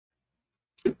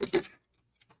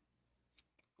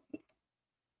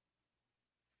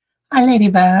Hi,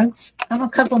 Ladybugs. I'm a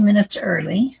couple minutes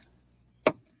early,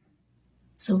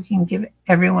 so we can give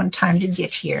everyone time to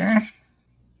get here.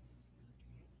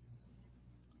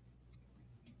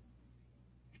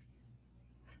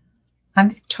 I'm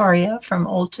Victoria from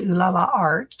Old to Ulala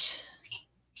Art.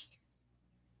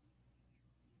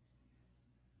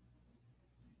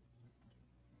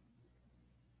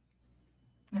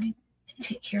 Let me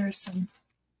take care of some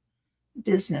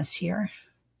business here.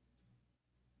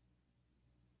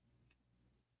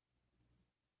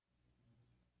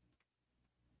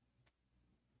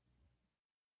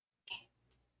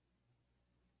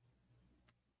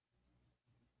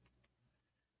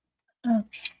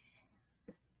 Okay.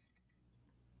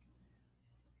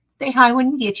 Say hi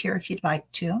when you get here if you'd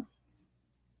like to. I'm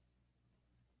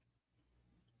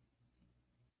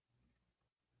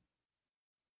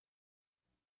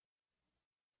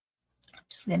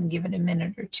just going to give it a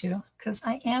minute or two because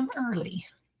I am early.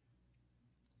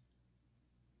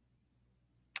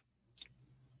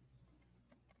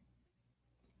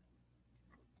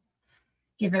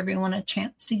 Give everyone a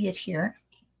chance to get here.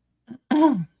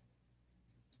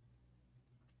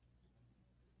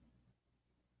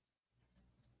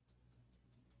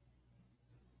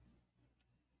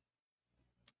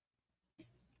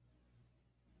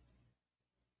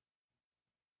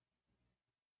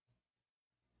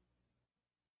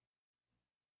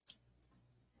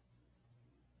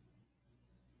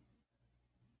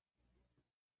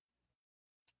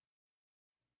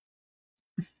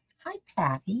 Hi,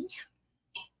 Patty.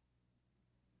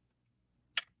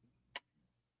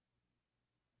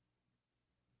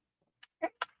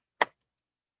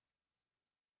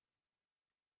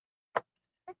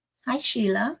 Hi,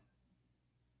 Sheila.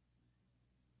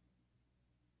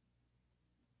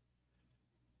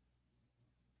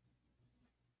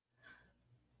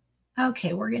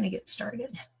 Okay, we're going to get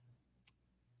started.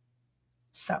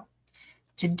 So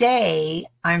today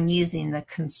I'm using the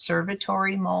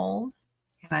Conservatory mold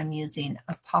and I'm using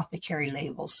Apothecary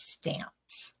Label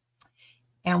stamps.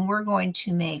 And we're going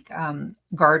to make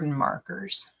garden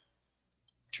markers,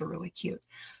 which are really cute.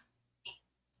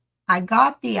 I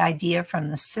got the idea from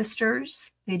the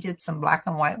sisters. They did some black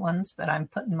and white ones, but I'm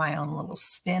putting my own little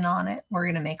spin on it. We're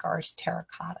going to make ours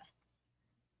terracotta.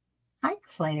 Hi,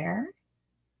 Claire.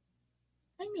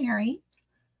 Hi, Mary.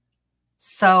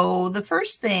 So the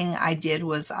first thing I did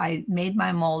was I made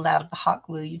my mold out of hot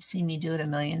glue. You've seen me do it a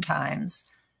million times.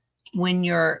 When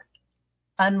you're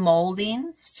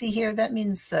unmolding, see here, that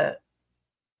means the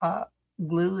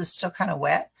glue is still kind of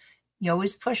wet. You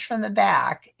always push from the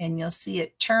back and you'll see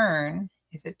it turn.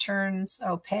 If it turns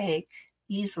opaque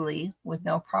easily with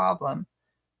no problem,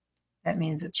 that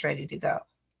means it's ready to go.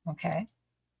 Okay,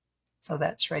 so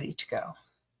that's ready to go.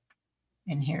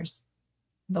 And here's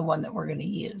the one that we're going to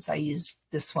use. I used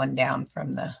this one down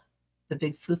from the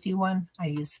big foofy one. I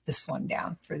used this one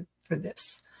down for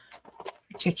this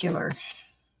particular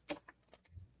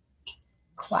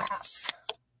class.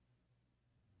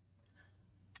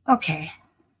 Okay,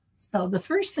 so the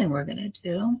first thing we're going to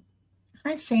do,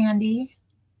 hi Sandy,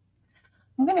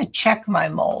 I'm going to check my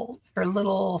mold for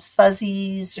little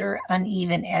fuzzies or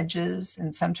uneven edges,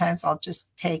 and sometimes I'll just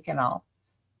take and I'll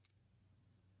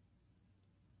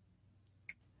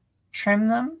trim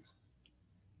them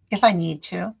if I need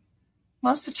to.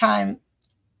 Most of the time,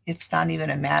 it's not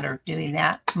even a matter of doing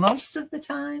that. Most of the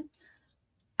time,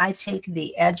 I take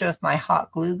the edge of my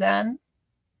hot glue gun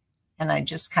and I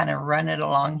just kind of run it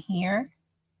along here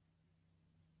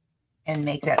and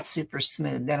make that super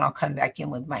smooth. Then I'll come back in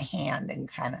with my hand and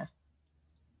kind of,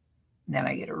 then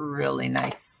I get a really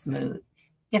nice smooth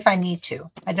if I need to.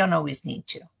 I don't always need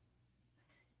to.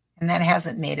 And that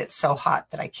hasn't made it so hot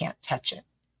that I can't touch it.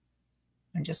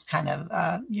 I'm just kind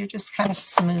of, you're just kind of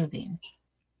smoothing.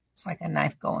 It's like a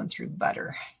knife going through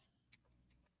butter.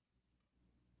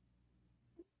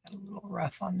 Got a little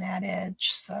rough on that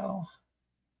edge, so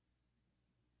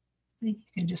you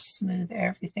can just smooth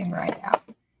everything right out.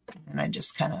 And I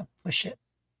just kind of push it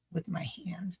with my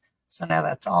hand. So now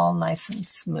that's all nice and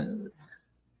smooth.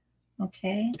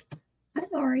 Okay. Hi,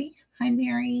 Lori. Hi,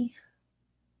 Mary.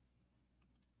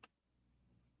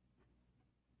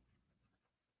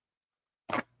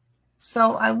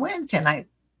 So I went and I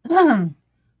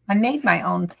made my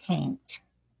own paint,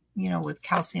 you know, with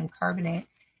calcium carbonate.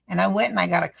 And I went and I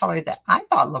got a color that I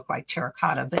thought looked like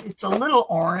terracotta, but it's a little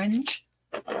orange.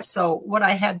 So what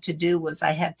I had to do was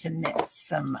I had to mix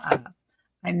some,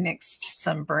 I mixed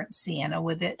some burnt sienna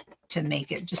with it to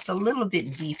make it just a little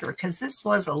bit deeper because this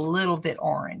was a little bit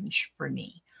orange for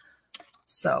me.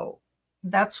 So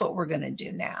that's what we're going to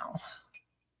do now.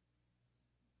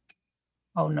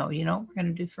 Oh no, you know what we're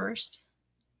going to do first?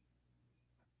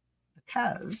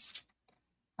 because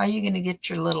how are you going to get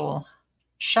your little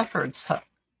shepherd's hook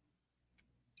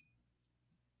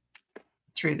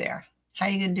through there? How are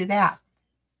you going to do that?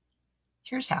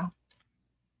 Here's how.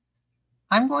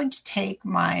 I'm going to take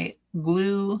my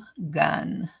glue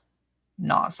gun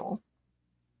nozzle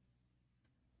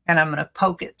and I'm going to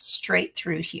poke it straight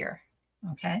through here.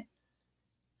 Okay.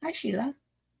 Hi, Sheila.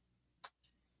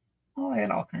 Oh, I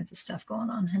got all kinds of stuff going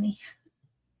on, honey.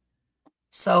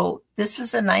 So this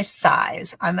is a nice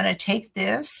size. I'm going to take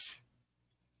this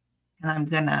and I'm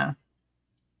going to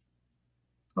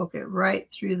poke it right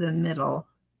through the middle.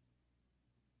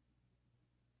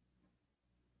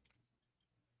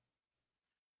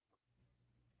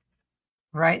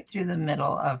 Right through the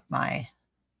middle of my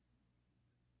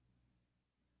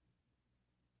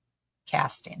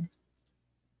casting.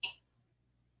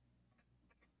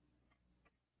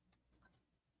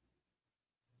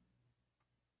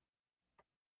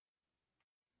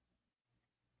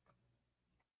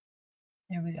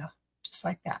 There we go, just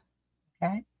like that,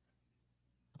 okay?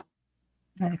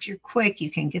 And if you're quick, you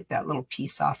can get that little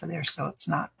piece off of there so it's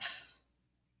not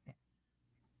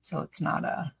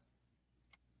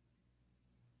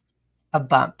a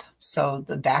bump. So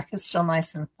the back is still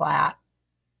nice and flat.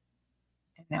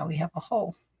 And now we have a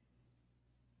hole.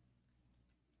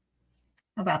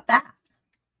 How about that?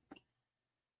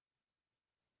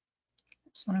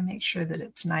 Just want to make sure that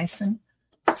it's nice and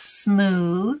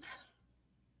smooth.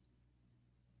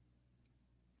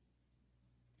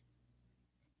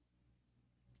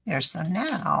 There, so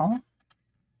now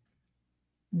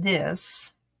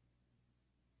this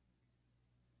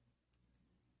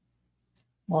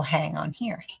will hang on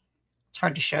here. It's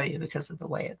hard to show you because of the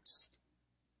way it's.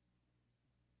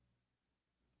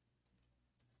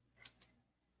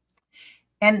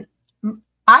 And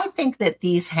I think that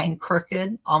these hang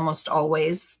crooked almost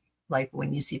always, like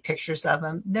when you see pictures of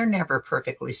them, they're never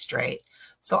perfectly straight.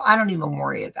 So I don't even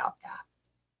worry about that.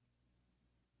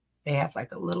 They have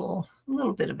like a little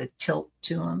bit of a tilt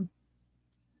to them.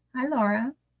 Hi,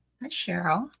 Laura. Hi,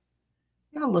 Cheryl.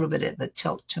 They have a little bit of a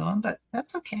tilt to them, but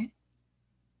that's okay.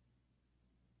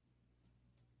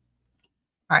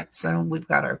 All right, so we've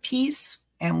got our piece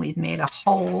and we've made a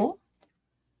hole.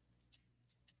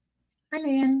 Hi,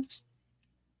 Lynn.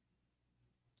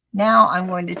 Now I'm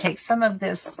going to take some of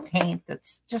this paint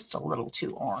that's just a little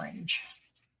too orange.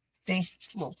 See,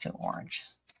 it's a little too orange.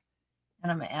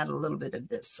 And I'm going to add a little bit of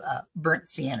this burnt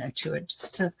sienna to it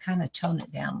just to kind of tone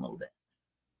it down a little bit.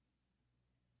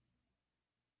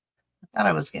 I thought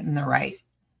I was getting the right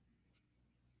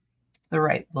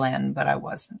blend, but I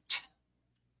wasn't.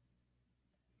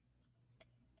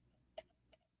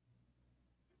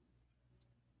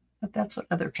 But that's what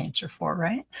other paints are for,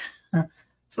 right?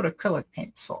 That's what acrylic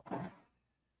paint's for.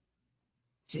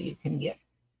 So you can get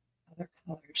other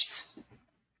colors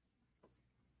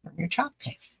from your chalk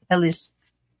paint. At least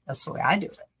that's the way I do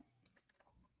it.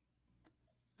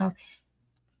 Okay.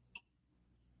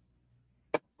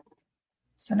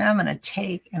 So now I'm going to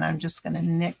take and I'm just going to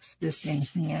mix this in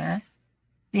here.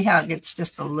 See how it gets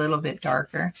just a little bit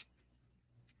darker?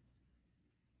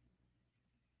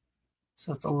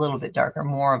 So it's a little bit darker,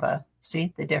 more of a,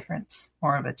 see the difference?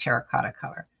 More of a terracotta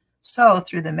color. So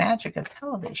through the magic of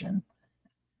television,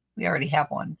 we already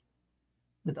have one.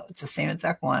 It's the same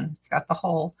exact one. It's got the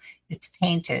hole. It's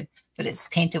painted, but it's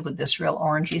painted with this real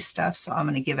orangey stuff. So I'm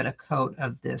going to give it a coat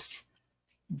of this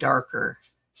darker,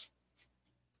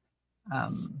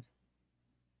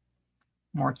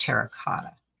 more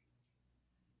terracotta.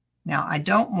 Now I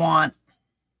don't want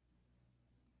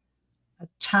a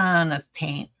ton of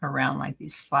paint around like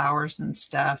these flowers and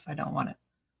stuff. I don't want it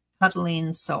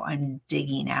puddling, so I'm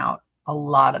digging out a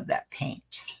lot of that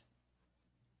paint.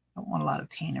 I don't want a lot of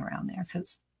paint around there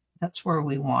because that's where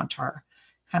we want our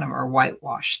kind of our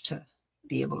whitewash to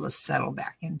be able to settle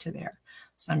back into there.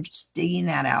 So I'm just digging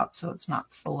that out so it's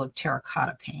not full of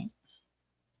terracotta paint.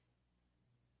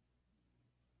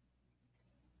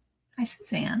 Hi,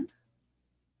 Suzanne.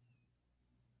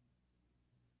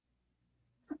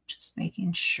 Just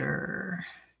making sure.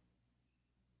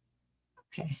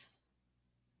 Okay.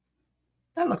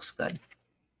 That looks good.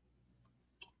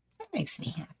 That makes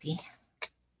me happy.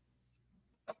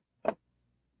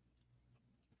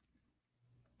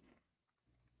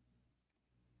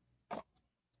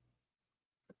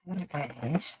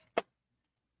 Okay.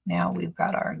 Now we've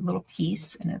got our little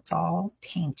piece and it's all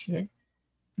painted.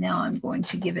 Now I'm going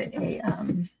to give it a,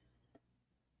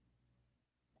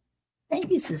 thank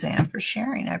you, Suzanne, for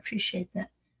sharing. I appreciate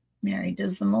that. Mary,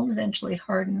 does the mold eventually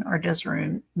harden or does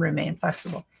it remain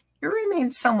flexible? It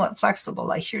remains somewhat flexible.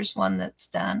 Like here's one that's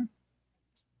done.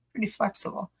 It's pretty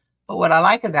flexible. But what I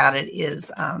like about it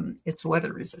is it's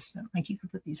weather resistant. Like you can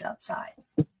put these outside.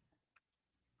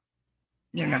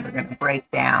 You're never going to break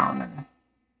down.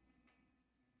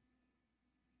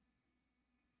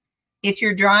 If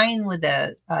you're drying with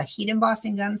a heat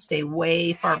embossing gun, stay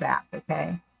way far back,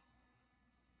 okay?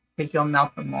 Because you'll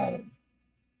melt the mold.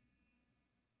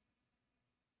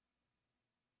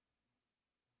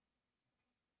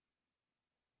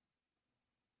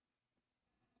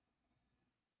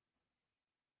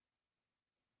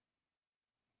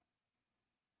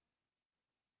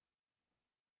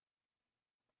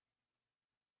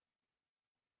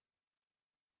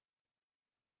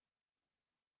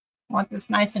 I want this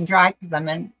nice and dry because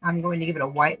I'm going to give it a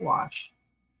whitewash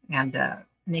and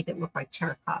make it look like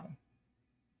terracotta.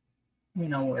 You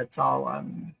know, where it's all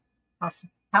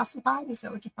calcified, is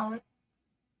that what you call it?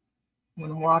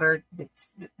 When water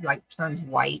gets, like, turns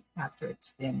white after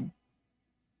it's been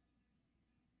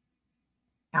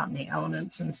out in the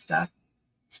elements and stuff.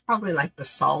 It's probably like the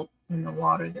salt in the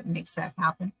water that makes that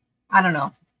happen. I don't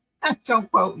know. Don't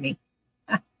quote me.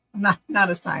 I'm not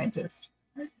a scientist.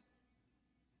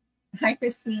 Hi,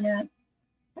 Christina.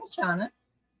 Hi, Shauna.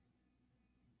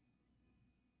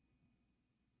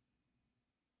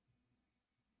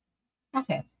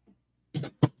 Okay.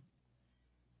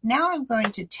 Now I'm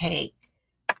going to take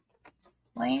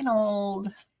plain old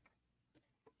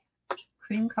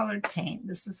cream colored paint.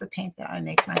 This is the paint that I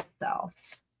make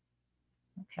myself.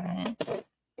 Okay.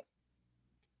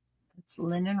 It's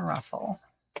linen ruffle.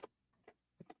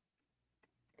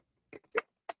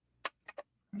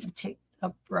 I'm going to take a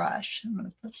brush. I'm going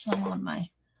to put some on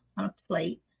a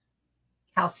plate.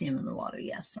 Calcium in the water,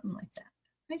 yes, something like that.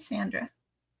 Hi, Sandra.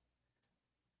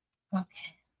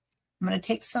 Okay. I'm going to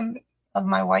take some of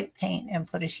my white paint and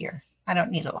put it here. I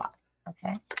don't need a lot,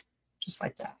 okay? Just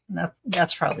like that. And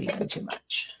that's probably even too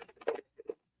much.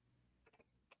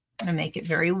 I'm going to make it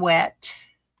very wet.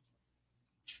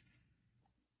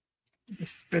 The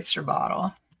spritzer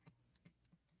bottle.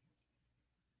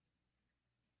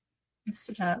 Mix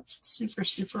it up, super,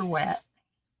 super wet.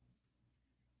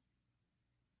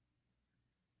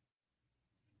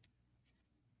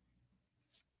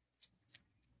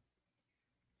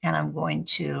 And I'm going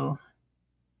to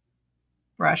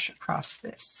brush across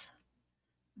this.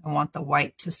 I want the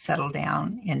white to settle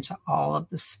down into all of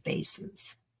the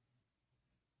spaces.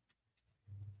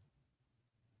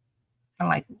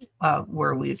 Kind of like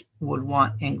where we would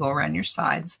want, and go around your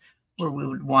sides, where we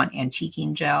would want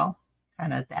antiquing gel,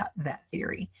 kind of that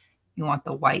theory. You want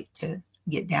the white to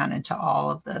get down into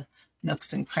all of the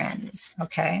nooks and crannies,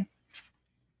 okay?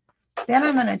 Then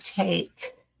I'm going to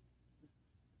take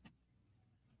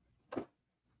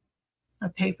a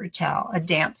paper towel, a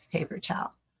damp paper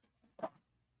towel.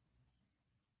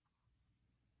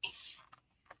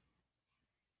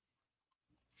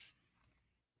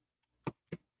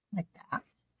 Like that.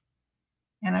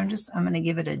 And I'm going to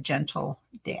give it a gentle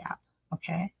dab,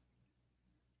 okay?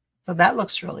 So that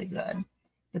looks really good.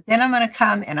 But then I'm going to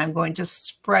come and I'm going to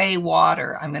spray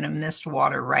water. I'm going to mist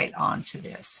water right onto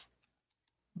this,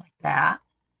 like that.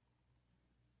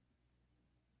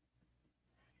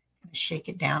 Shake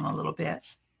it down a little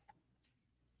bit,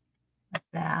 like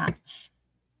that.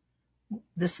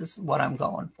 This is what I'm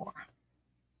going for.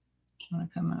 I'm going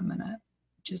to come, I'm going to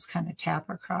just kind of tap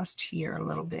across here a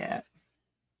little bit.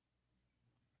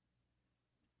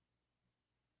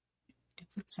 To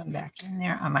put some back in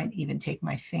there. I might even take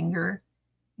my finger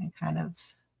and kind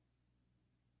of,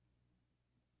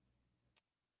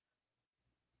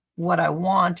 what I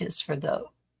want is for the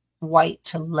white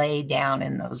to lay down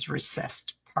in those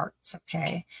recessed parts,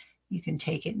 okay? You can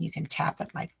take it and you can tap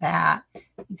it like that.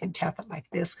 You can tap it like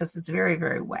this because it's very,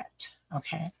 very wet,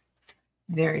 okay?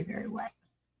 Very, very wet.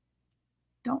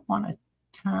 Don't want a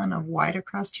ton of white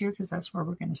across here because that's where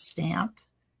we're going to stamp.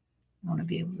 I want to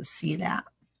be able to see that.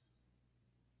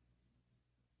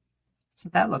 So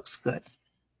that looks good.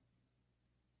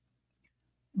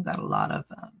 We've got a lot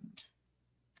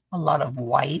of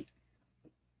white.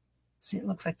 See, it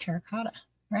looks like terracotta,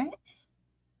 right?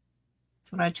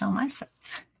 That's what I tell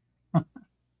myself.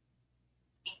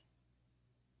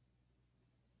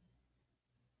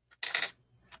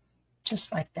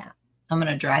 Just like that. I'm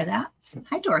going to dry that.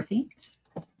 Hi, Dorothy.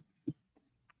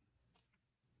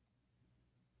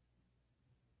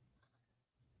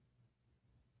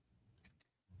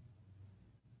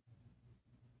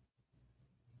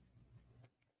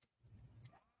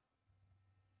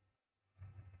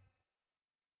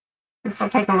 This will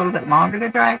take a little bit longer to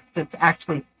dry because it's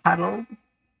actually puddled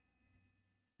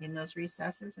in those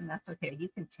recesses, and that's okay. You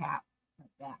can tap like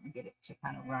that and get it to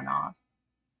kind of run off.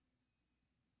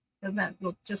 Doesn't that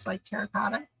look just like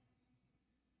terracotta?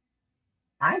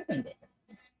 I think it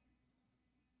does.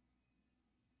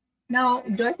 No,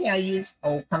 Dorothy, I used,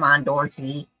 oh, come on,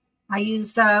 Dorothy. I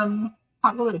used hot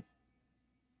glue.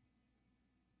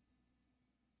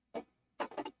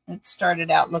 It started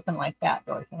out looking like that,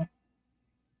 Dorothy.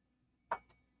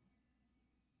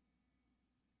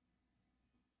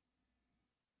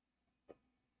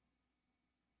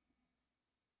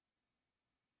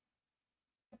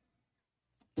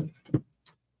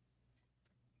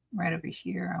 Right over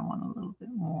here, I want a little bit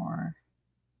more.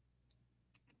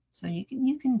 So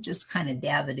you can just kind of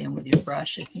dab it in with your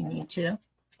brush if you need to.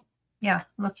 Yeah,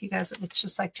 look, you guys, it looks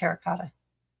just like terracotta.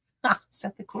 Is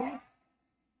that the coolest?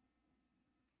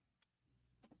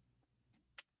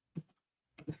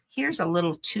 Here's a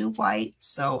little too white,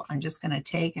 so I'm just going to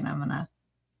take and I'm going to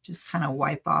just kind of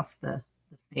wipe off the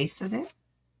face of it.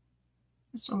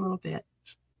 Just a little bit.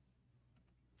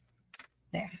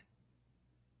 There.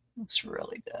 Looks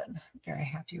really good. I'm very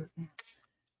happy with that.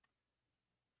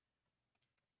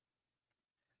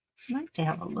 I'd like to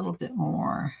have a little bit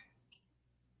more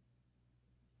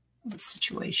of a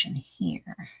situation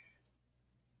here.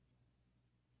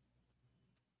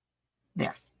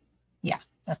 There. Yeah,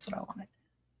 that's what I wanted.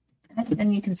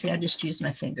 And you can see I just used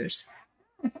my fingers.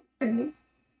 I'm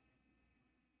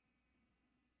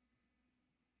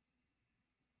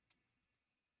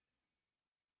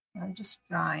just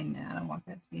drying that. I want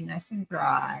that to be nice and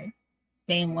dry.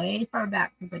 Staying way far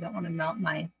back because I don't want to melt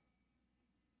my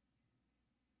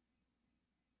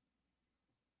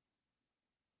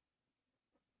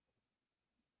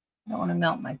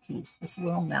piece. This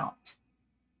will melt.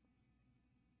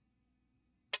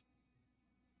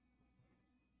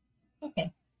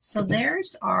 Okay, so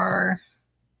there's our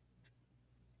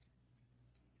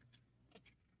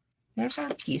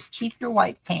piece. Keep your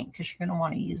white paint because you're going to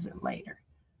want to use it later.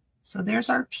 So there's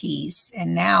our piece,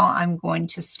 and now I'm going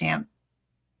to stamp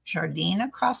Jardine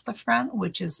across the front,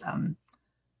 which is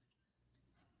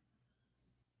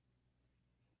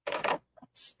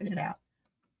spit it out.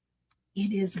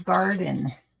 It is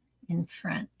garden in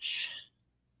French.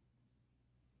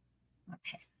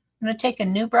 Okay, I'm going to take a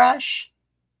new brush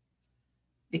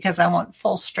because I want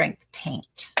full strength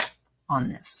paint on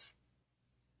this.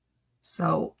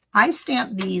 So I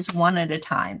stamp these one at a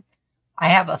time. I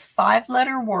have a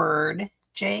 5-letter word,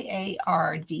 Jardin.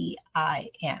 I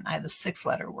have a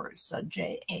 6-letter word, so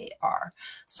Jar.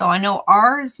 So I know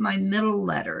R is my middle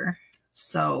letter.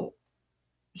 So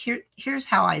here's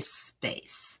how I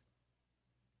space.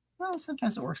 Well,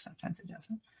 sometimes it works, sometimes it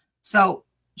doesn't. So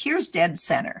here's dead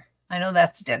center. I know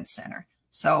that's dead center.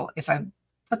 So if I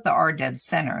put the R dead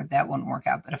center, that wouldn't work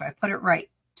out. But if I put it right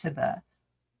to the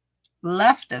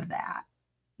left of that,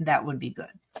 that would be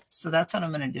good. So that's what I'm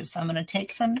going to do. So I'm going to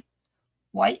take some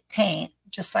white paint,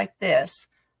 just like this,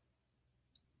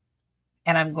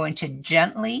 and I'm going to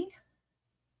gently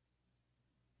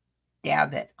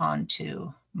dab it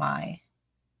onto my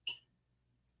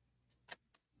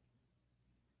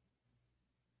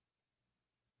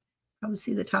probably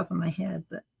see the top of my head,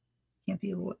 but can't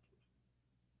be avoided.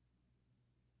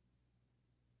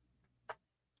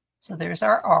 So there's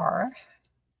our R.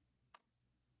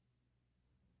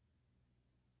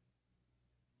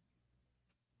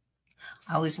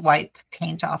 I always wipe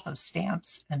paint off of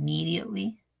stamps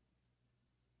immediately,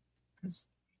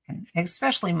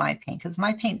 especially my paint, because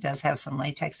my paint does have some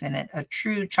latex in it. A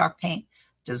true chalk paint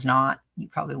does not. You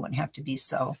probably wouldn't have to be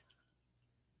so,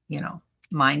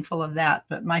 mindful of that,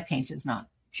 but my paint is not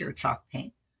pure chalk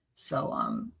paint.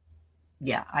 So,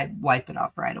 yeah, I wipe it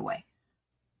off right away.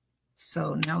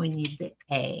 So now we need the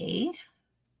A.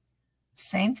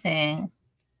 Same thing,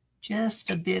 just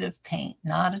a bit of paint,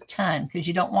 not a ton, because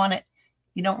you don't want it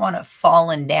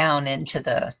falling down into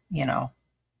the, you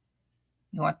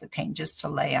want the paint just to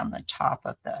lay on the top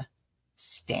of the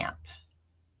stamp.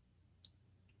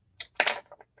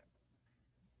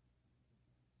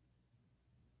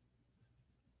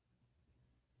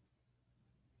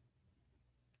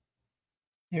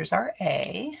 There's our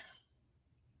A.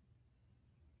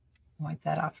 Wipe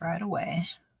that off right away.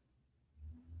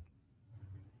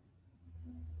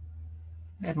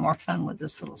 I had more fun with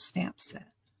this little stamp set.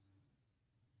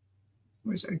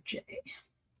 Where's our J?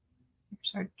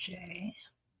 Here's our J.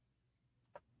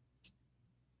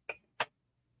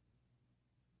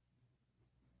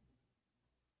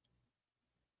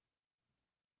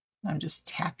 I'm just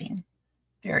tapping,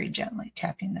 very gently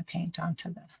tapping the paint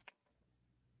onto the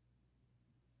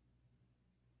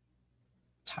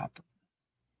top.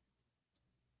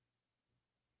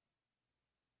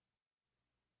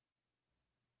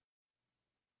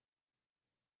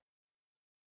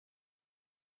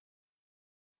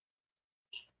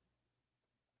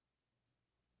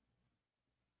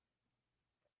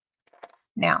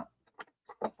 Now,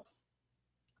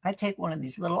 I take one of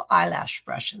these little eyelash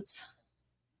brushes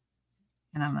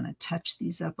and I'm going to touch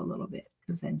these up a little bit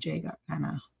because that J got kind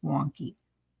of wonky.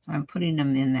 So I'm putting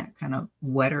them in that kind of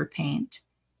wetter paint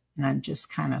and I'm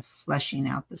just kind of fleshing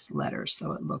out this letter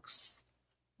so it looks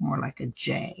more like a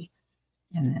J.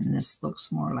 And then this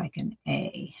looks more like an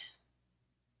A.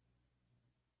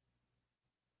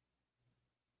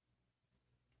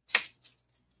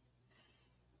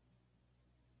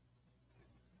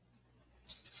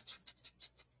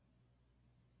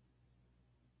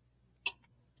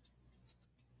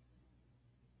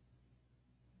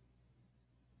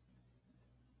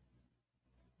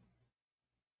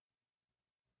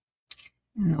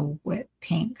 And the wet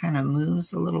paint kind of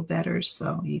moves a little better,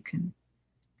 so you can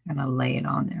kind of lay it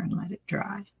on there and let it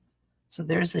dry. So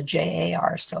there's the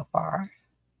JAR so far.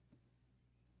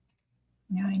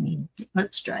 Now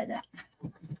let's try that.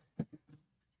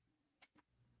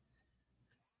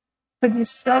 Could you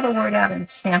spell the word out and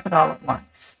stamp it all at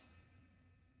once?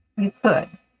 You could.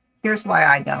 Here's why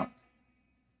I don't.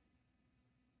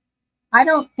 I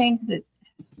don't think that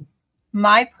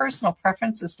my personal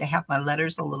preference is to have my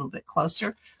letters a little bit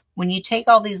closer. When you take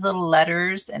all these little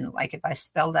letters and like if I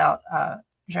spelled out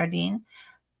Jardine,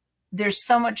 there's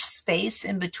so much space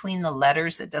in between the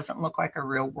letters that doesn't look like a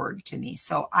real word to me.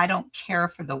 So I don't care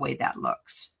for the way that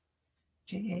looks.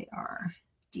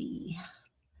 J-A-R-D.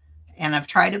 And I've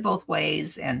tried it both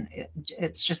ways and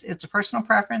it's a personal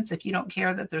preference. If you don't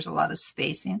care that there's a lot of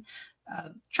spacing,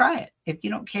 try it. If you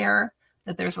don't care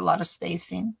that there's a lot of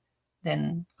spacing,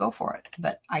 then go for it.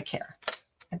 But I care.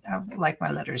 I like my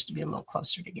letters to be a little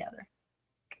closer together.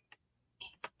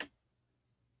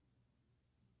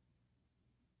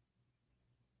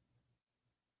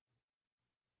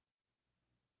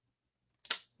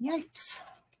 Yikes.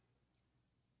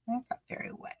 That got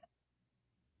very wet.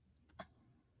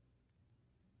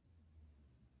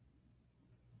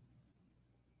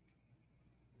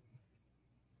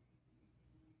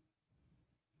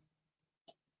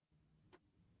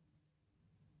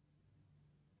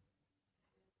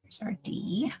 Here's our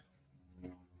D.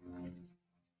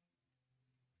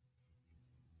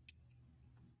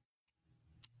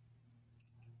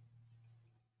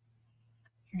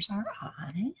 Here's our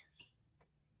I.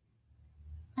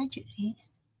 Hi, Judy.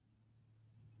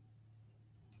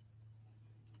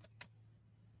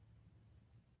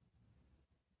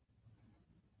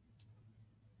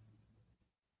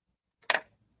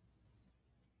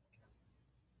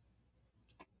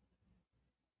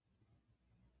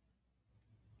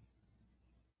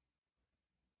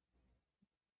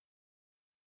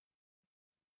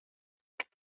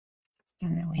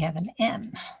 And then we have an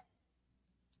N.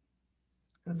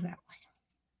 Goes that way.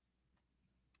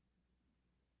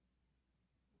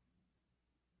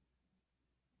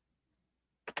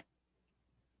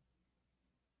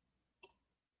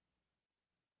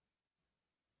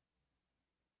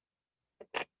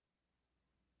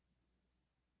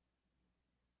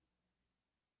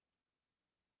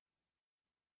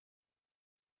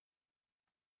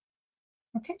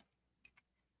 Okay,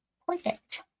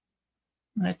 perfect.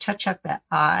 I'm going to touch up that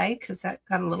eye because that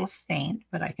got a little faint,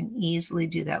 but I can easily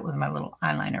do that with my little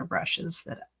eyeliner brushes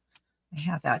that I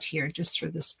have out here just for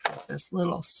this purpose.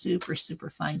 Little super, super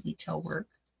fine detail work.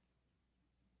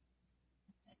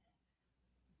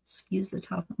 Excuse the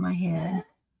top of my head.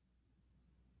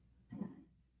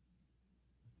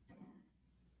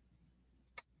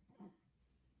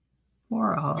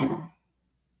 Poor Oliver.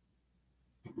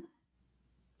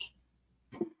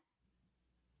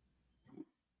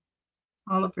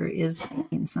 Oliver is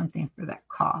taking something for that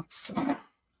cough, so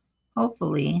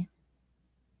hopefully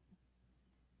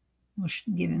we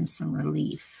should give him some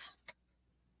relief.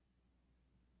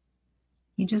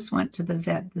 He just went to the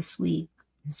vet this week.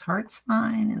 His heart's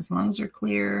fine, his lungs are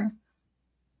clear.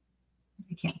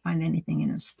 They can't find anything in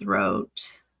his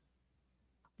throat.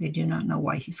 They do not know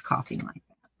why he's coughing like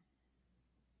that.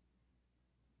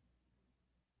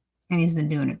 And he's been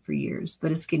doing it for years,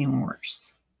 but it's getting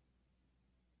worse.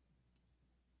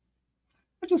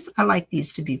 I like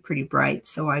these to be pretty bright,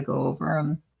 so I go over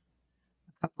them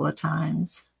a couple of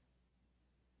times.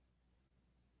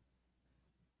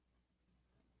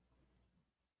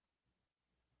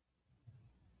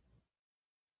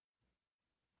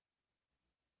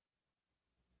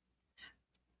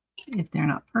 If they're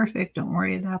not perfect, don't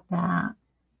worry about that.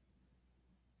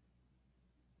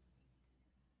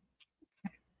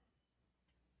 Okay.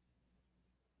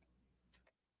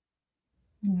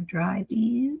 I'm going to dry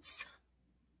these.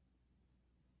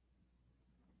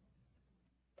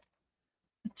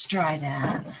 Let's dry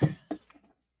that.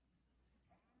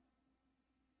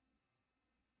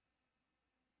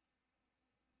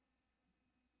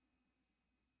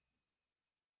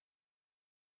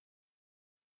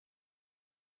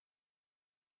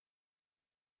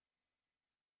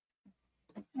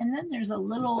 And then there's a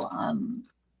little,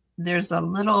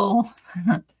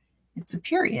 it's a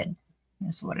period,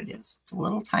 is what it is. It's a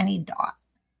little tiny dot.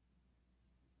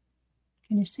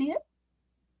 Can you see it?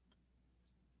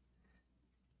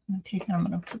 I'm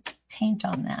going to put some paint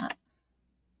on that,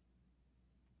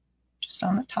 just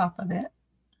on the top of it.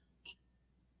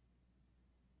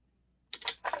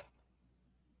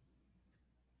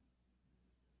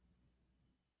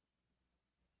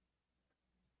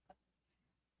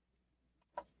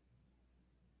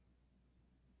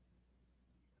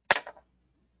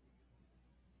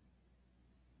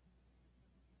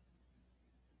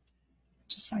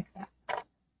 Just like that.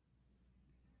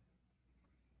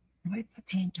 Wipe the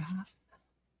paint off.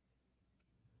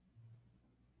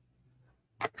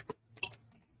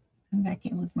 Come back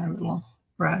in with my little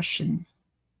brush and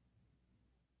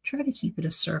try to keep it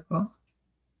a circle.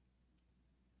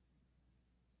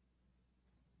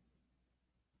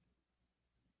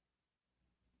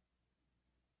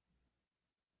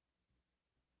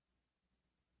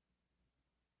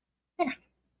 There.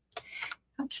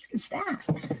 How cute is that?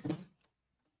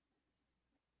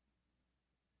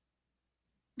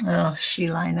 Oh,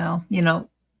 Sheila, I know. You know,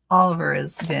 Oliver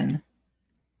has been,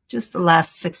 just the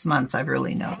last 6 months, I've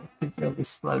really noticed he's really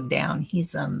slowed down.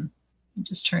 He's he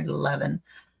just turned 11.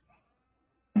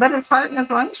 But his heart and his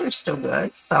lungs are still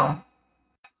good, so.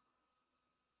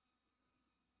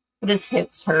 But his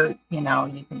hips hurt, you know,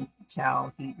 you can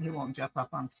tell. He won't jump up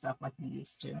on stuff like he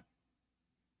used to.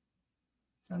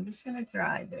 So I'm just going to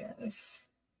dry this.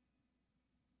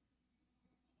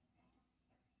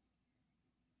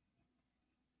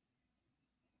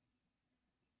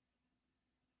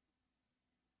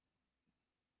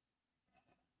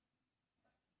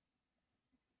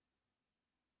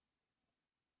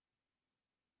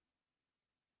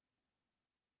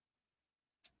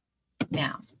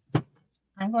 Now,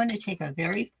 I'm going to take a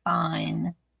very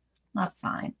fine, not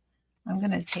fine, I'm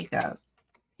going to take a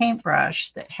paintbrush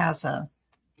that has I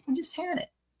just had it.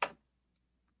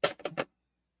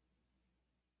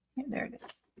 Here, there it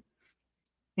is.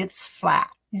 It's flat.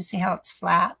 You see how it's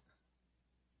flat?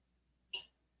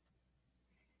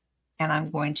 And I'm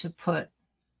going to put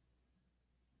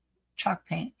chalk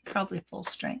paint, probably full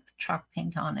strength chalk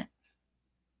paint on it.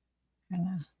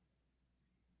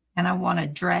 And I want to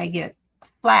drag it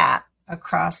flat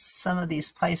across some of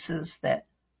these places that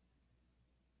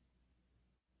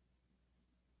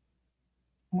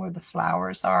where the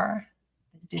flowers are.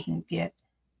 Didn't get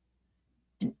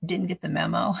the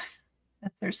memo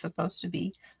that they're supposed to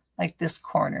be, like this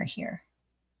corner here.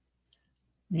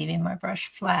 Leaving my brush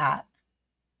flat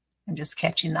and just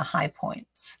catching the high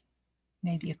points.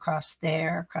 Maybe across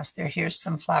there. Here's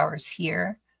some flowers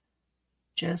here.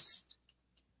 Just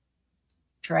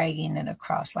dragging it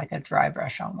across like a dry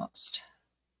brush almost.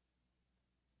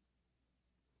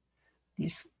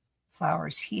 These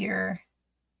flowers here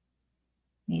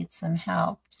need some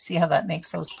help. See how that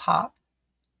makes those pop?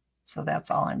 So that's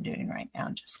all I'm doing right now,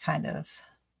 just kind of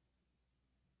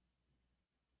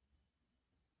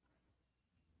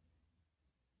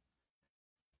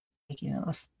making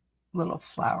those little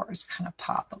flowers kind of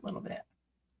pop a little bit.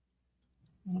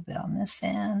 A little bit on this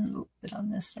end, a little bit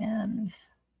on this end.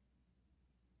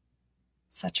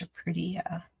 Such a pretty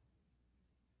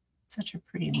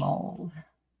mold.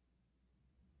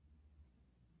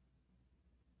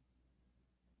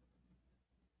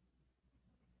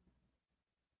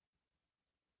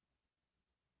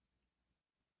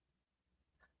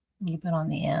 A little bit on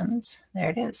the ends. There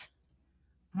it is.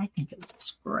 I think it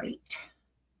looks great.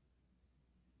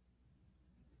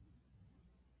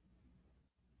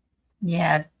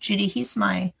 Yeah, Judy, he's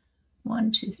my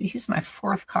he's my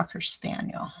 4th Cocker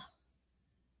Spaniel.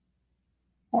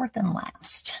 4th and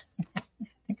last. I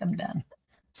think I'm done.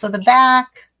 So the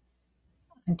back,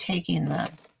 I'm taking I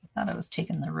thought I was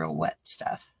taking the real wet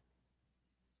stuff.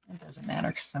 It doesn't matter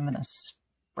because I'm going to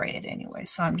spray it anyway.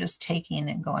 So I'm just taking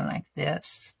and going like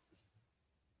this.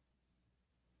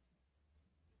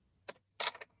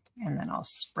 And then I'll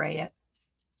spray it.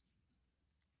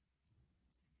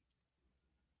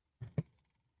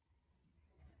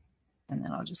 And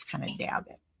then I'll just kind of dab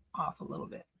it off a little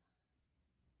bit.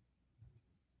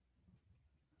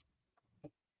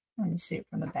 When you see it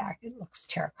from the back, it looks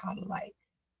terracotta-like.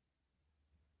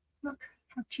 Look,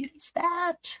 how cute is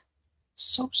that?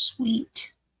 So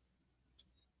sweet.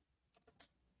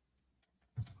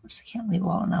 Of course, I can't leave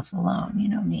well enough alone. You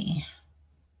know me.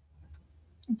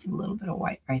 It's a little bit of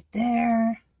white right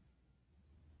there.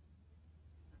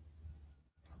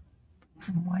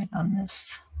 Some white on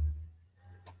this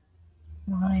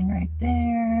line right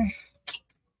there.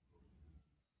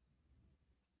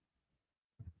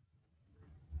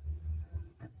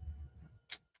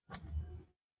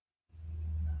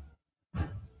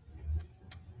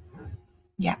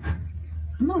 Yeah,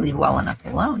 I'm gonna leave well enough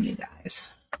alone, you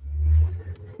guys.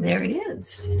 There it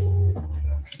is.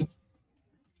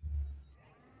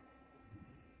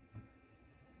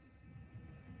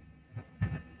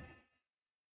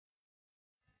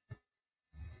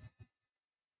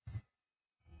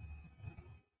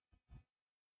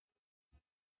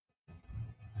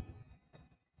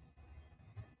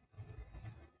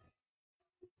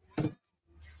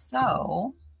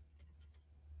 So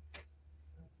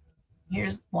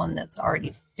here's one that's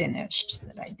already finished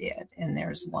that I did, and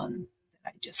there's one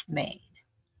that I just made.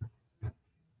 I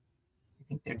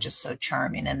think they're just so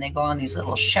charming, and they go on these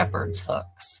little shepherd's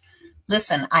hooks.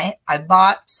 Listen, I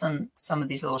bought some of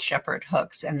these little shepherd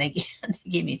hooks, and they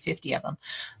gave me 50 of them.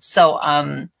 So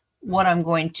what I'm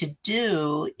going to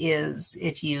do is,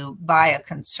 if you buy a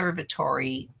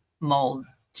conservatory mold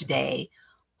today,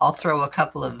 I'll throw a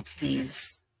couple of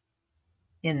these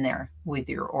in there with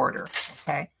your order,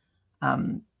 okay?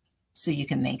 So you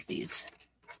can make these.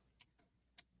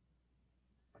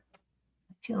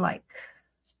 I feel like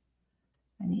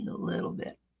I need a little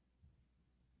bit.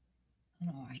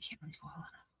 Oh, I can't leave well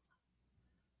enough.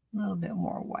 A little bit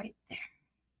more white there.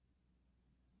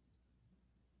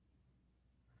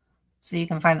 So you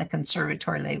can find the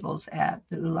conservatory labels at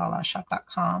the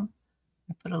oolalashop.com.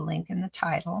 I put a link in the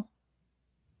title,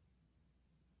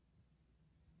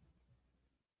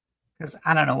 because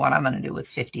I don't know what I'm going to do with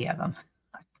 50 of them.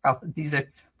 These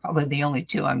are probably the only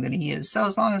two I'm going to use. So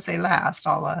as long as they last,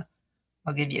 I'll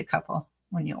give you a couple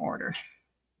when you order.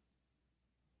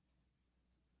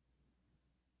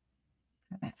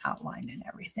 Kind of outline and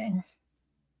everything.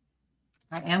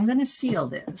 I am going to seal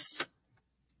this.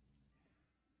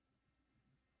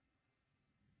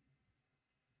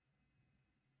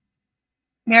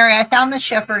 Mary, I found the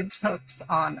shepherd's hooks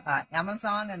on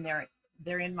Amazon, and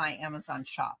they're in my Amazon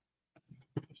shop.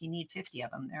 If you need 50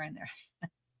 of them, they're in there.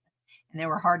 And they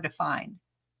were hard to find.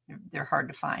 They're hard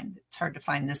to find. It's hard to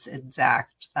find this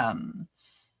exact.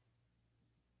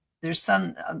 There's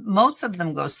some, most of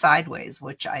them go sideways,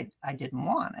 which I didn't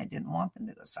want. I didn't want them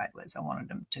to go sideways. I wanted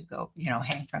them to go,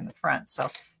 hang from the front. So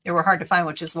they were hard to find,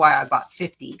 which is why I bought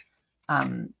 50,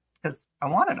 because I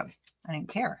wanted them. I didn't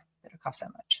care that it cost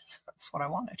that much. That's what I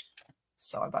wanted.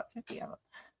 So I bought 50 of them.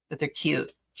 But they're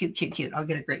cute, cute, cute, cute. I'll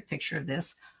get a great picture of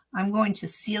this. I'm going to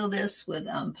seal this with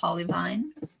polyvine.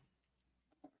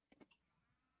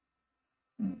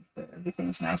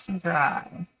 Everything's nice and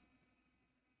dry.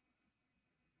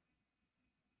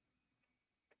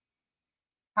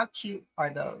 How cute are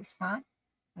those, huh?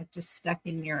 Like just stuck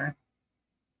in your.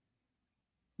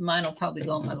 Mine will probably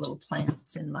go in my little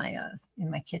plants in my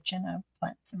kitchen. I have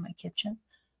plants in my kitchen.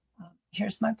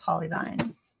 Here's my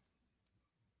polyvine.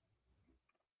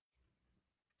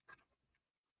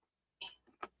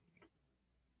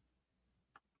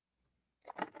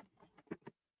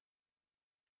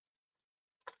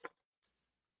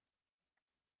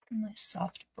 Nice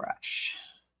soft brush.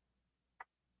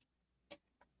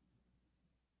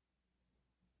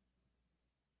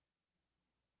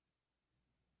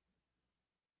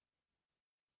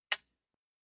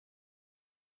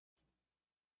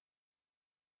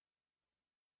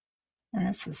 And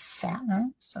this is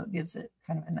satin, so it gives it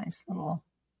kind of a nice little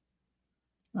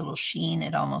sheen.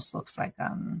 It almost looks like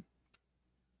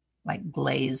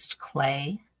glazed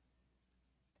clay.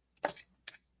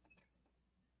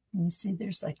 And you see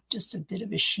there's like just a bit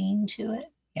of a sheen to it.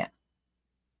 Yeah.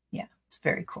 Yeah, it's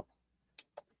very cool.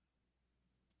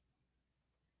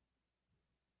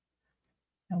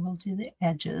 And we'll do the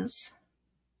edges.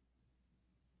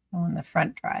 And when the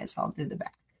front dries, I'll do the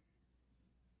back.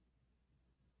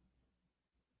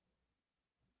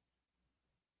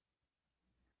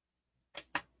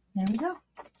 There we go.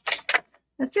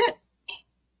 That's it.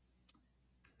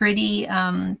 Pretty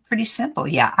simple.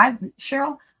 Yeah,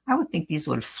 Cheryl, I would think these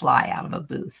would fly out of a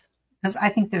booth, because I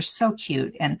think they're so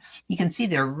cute, and you can see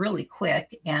they're really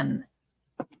quick, and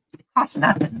it costs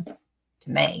nothing to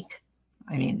make.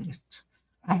 I mean,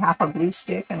 a half a glue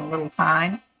stick and a little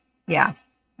time. Yeah,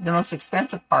 the most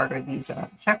expensive part are these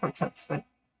shepherd's hooks, but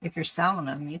if you're selling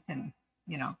them, you can,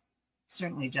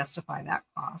 certainly justify that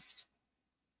cost.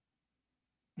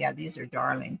 Yeah, these are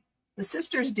darling. The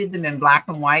sisters did them in black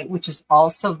and white, which is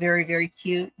also very, very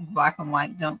cute. Black and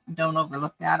white, don't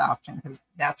overlook that option, because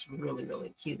that's really,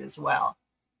 really cute as well.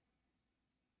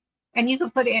 And you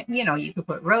could put in, you could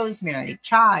put rosemary,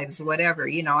 chives, whatever.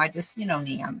 I just, me,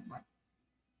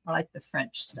 I like the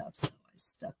French stuff, so I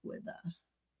stuck with.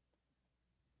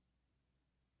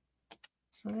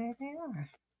 So there they are.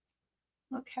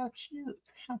 Look how cute.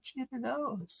 How cute are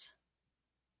those?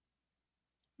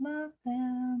 Love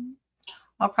them.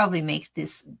 I'll probably make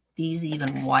these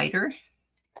even whiter,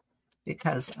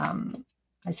 because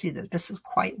I see that this is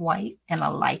quite white and I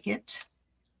like it.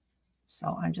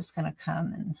 So I'm just going to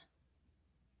come and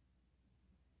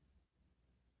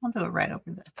I'll do it right over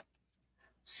the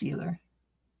sealer.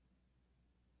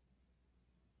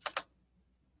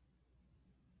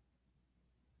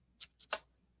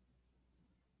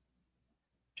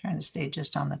 Trying to stay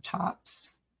just on the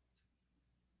tops.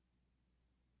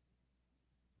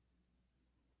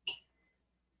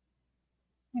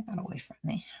 Get that away from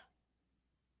me.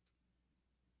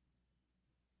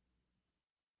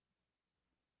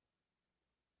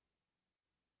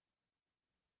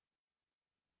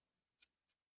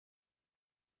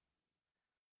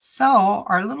 So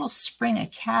our little Spring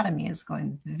Academy is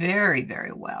going very,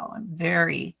 very well. I'm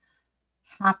very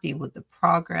happy with the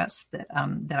progress that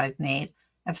that I've made.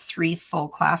 I have 3 full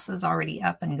classes already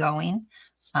up and going.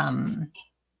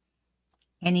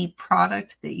 Any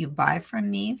product that you buy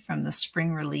from me from the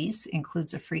spring release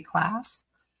includes a free class.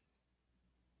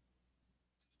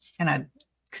 And I've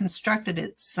constructed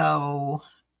it so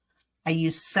I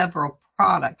use several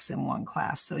products in one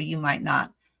class. So you might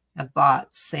not have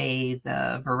bought, say,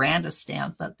 the veranda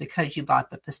stamp, but because you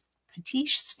bought the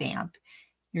Petiche stamp,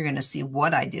 you're going to see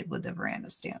what I did with the veranda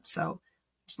stamp. So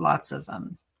there's lots of, I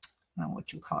don't know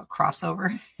what you call it,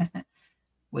 crossover,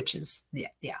 which is,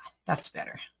 yeah, that's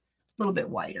better. A little bit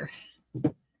wider.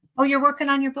 Oh, you're working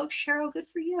on your book, Cheryl? Good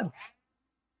for you.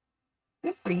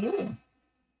 Good for you.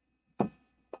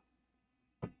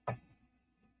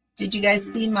 Did you guys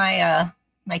see my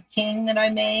my king that I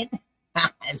made?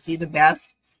 Is he the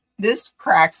best? This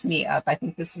cracks me up. I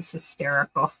think this is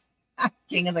hysterical.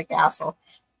 King of the castle.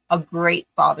 A great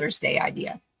Father's Day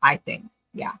idea, I think.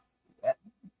 Yeah,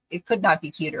 it could not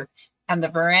be cuter. And the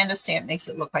veranda stamp makes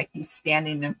it look like he's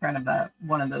standing in front of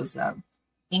one of those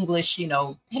English, you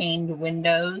know, paned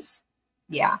windows.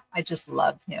 Yeah, I just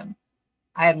loved him.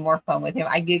 I had more fun with him.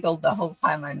 I giggled the whole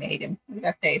time I made him. Look at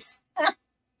that face.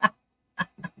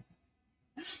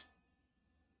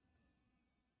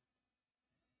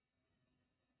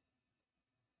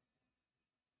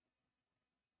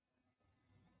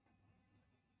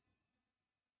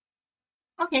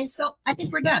 Okay, so I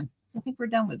think we're done. I think we're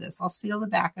done with this. I'll seal the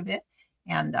back of it,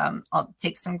 and I'll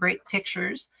take some great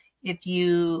pictures. If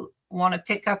you want to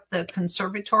pick up the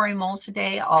Conservatory mold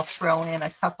today, I'll throw in a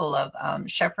couple of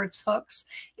shepherd's hooks.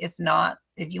 If not,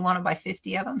 if you want to buy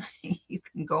 50 of them, you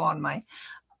can go on my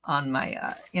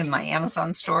in my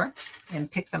Amazon store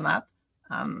and pick them up.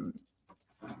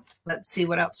 Let's see,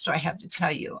 what else do I have to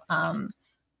tell you?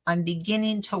 I'm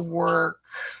beginning to work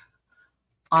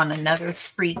on another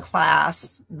free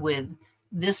class with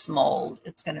this mold.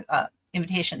 It's going to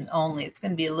invitation only. It's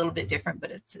going to be a little bit different,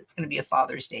 but it's going to be a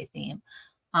Father's Day theme.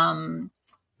 And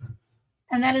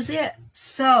that is it.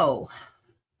 So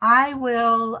I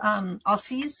will, I'll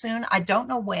see you soon. I don't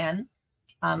know when.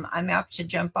 I'm apt to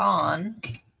jump on.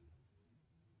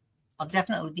 I'll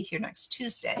definitely be here next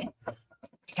Tuesday.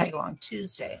 Tag along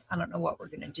Tuesday. I don't know what we're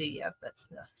going to do yet, but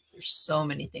there's so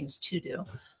many things to do.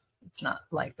 It's not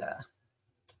like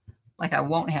I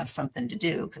won't have something to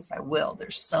do, because I will.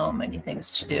 There's so many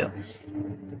things to do.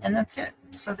 And that's it.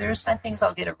 So there's my things.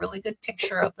 I'll get a really good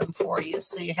picture of them for you,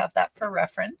 so you have that for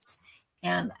reference.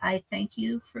 And I thank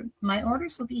you for my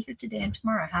orders. Will be here today and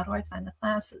tomorrow. How do I find the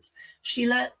classes?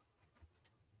 Sheila,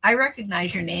 I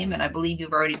recognize your name, and I believe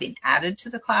you've already been added to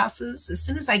the classes. As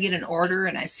soon as I get an order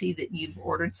and I see that you've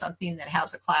ordered something that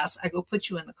has a class, I go put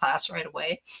you in the class right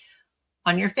away.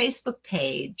 On your Facebook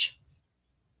page,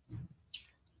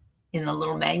 in the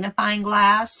little magnifying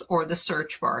glass or the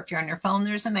search bar. If you're on your phone,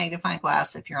 there's a magnifying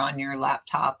glass. If you're on your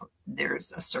laptop,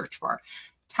 there's a search bar.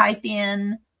 Type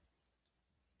in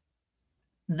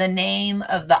the name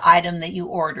of the item that you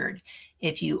ordered.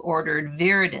 If you ordered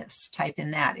Viridis, type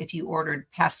in that. If you ordered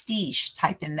Pastiche,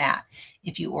 type in that.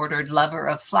 If you ordered Lover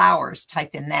of Flowers,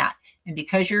 type in that. And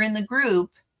because you're in the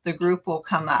group will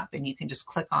come up, and you can just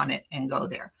click on it and go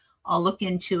there. I'll look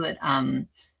into it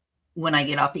when I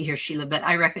get off of here, Sheila, but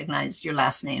I recognize your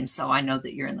last name, so I know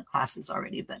that you're in the classes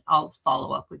already, but I'll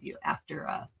follow up with you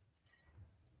after.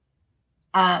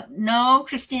 No,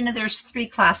 Christina, there's 3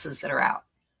 classes that are out.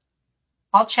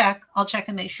 I'll check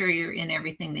and make sure you're in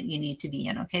everything that you need to be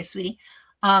in. Okay, sweetie.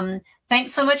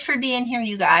 Thanks so much for being here,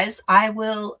 you guys. I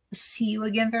will see you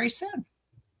again very soon.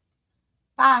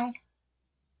 Bye.